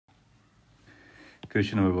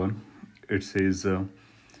Question number 1. It says a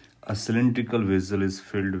cylindrical vessel is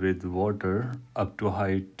filled with water up to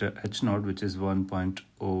height h0, which is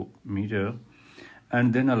 1.0 meter,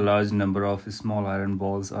 and then a large number of small iron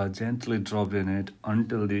balls are gently dropped in it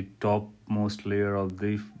until the topmost layer of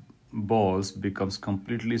the balls becomes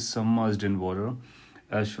completely submerged in water,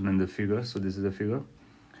 as shown in the figure. So this is the figure.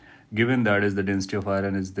 Given that is the density of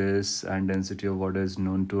iron is this and density of water is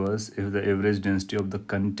known to us, if the average density of the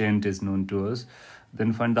content is known to us,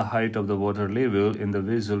 then find the height of the water level in the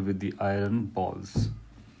vessel with the iron balls.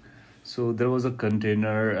 So there was a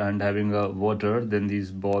container and having a water, then these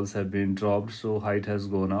balls have been dropped, so height has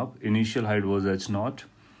gone up. Initial height was h0.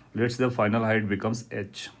 Let's say the final height becomes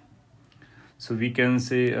h. So we can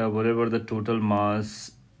say whatever the total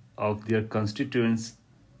mass of their constituents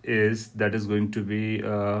is, that is going to be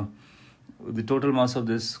the total mass of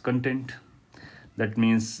this content. That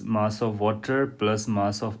means mass of water plus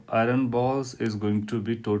mass of iron balls is going to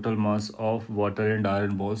be total mass of water and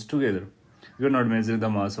iron balls together. We are not measuring the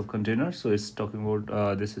mass of container, so it's talking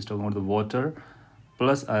about this is talking about the water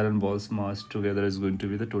plus iron balls mass together is going to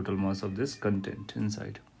be the total mass of this content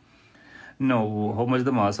inside. Now, how much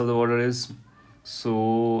the mass of the water is?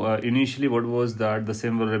 So initially what was that, the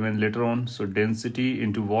same will remain later on. So density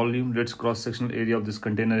into volume. Let's cross-sectional area of this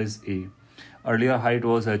container is A. Earlier height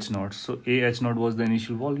was h0, so A h0 was the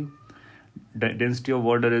initial volume. Density of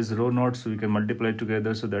water is rho naught, so we can multiply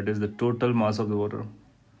together, so that is the total mass of the water.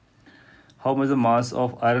 How much the mass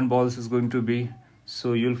of iron balls is going to be?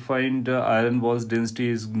 So you'll find iron balls density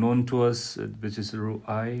is known to us, which is rho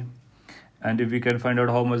I, and if we can find out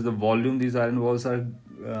how much the volume these iron balls are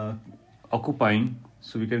occupying,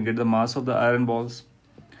 so we can get the mass of the iron balls.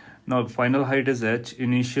 Now final height is h,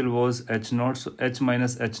 initial was h0, so h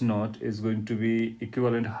minus h0 is going to be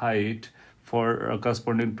equivalent height for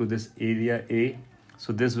corresponding to this area A.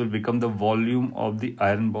 So this will become the volume of the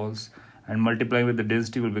iron balls, and multiplying with the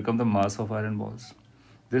density will become the mass of iron balls.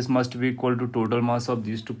 This must be equal to total mass of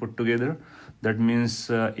these two put together. That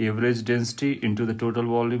means average density into the total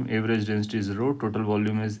volume. Average density is rho, total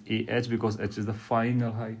volume is AH, because h is the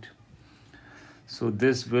final height. So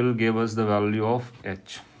this will give us the value of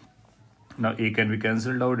h. Now A can be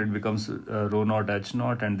cancelled out, it becomes rho naught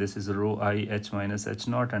h0, and this is rho I h minus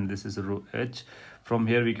h0, and this is rho h. From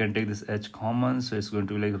here we can take this h common, so it's going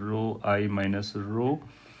to be like rho I minus rho,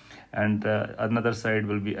 and another side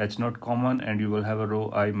will be h0 common, and you will have a rho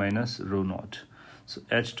I minus rho naught. So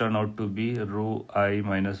h turn out to be rho I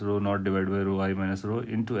minus rho naught divided by rho I minus rho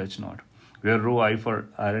into h0, where rho I for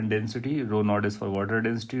iron density, rho naught is for water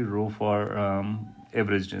density, rho for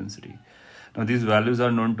average density. Now these values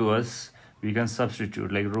are known to us. We can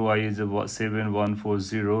substitute, like rho I is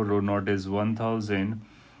 7140, rho naught is 1000,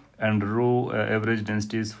 and rho average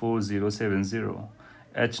density is 4070.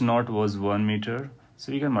 H naught was 1 meter,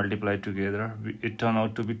 so we can multiply together. It turned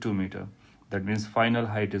out to be 2 meter. That means final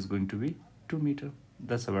height is going to be 2 meter.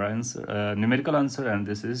 That's our answer, numerical answer, and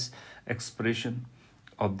this is expression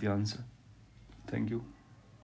of the answer. Thank you.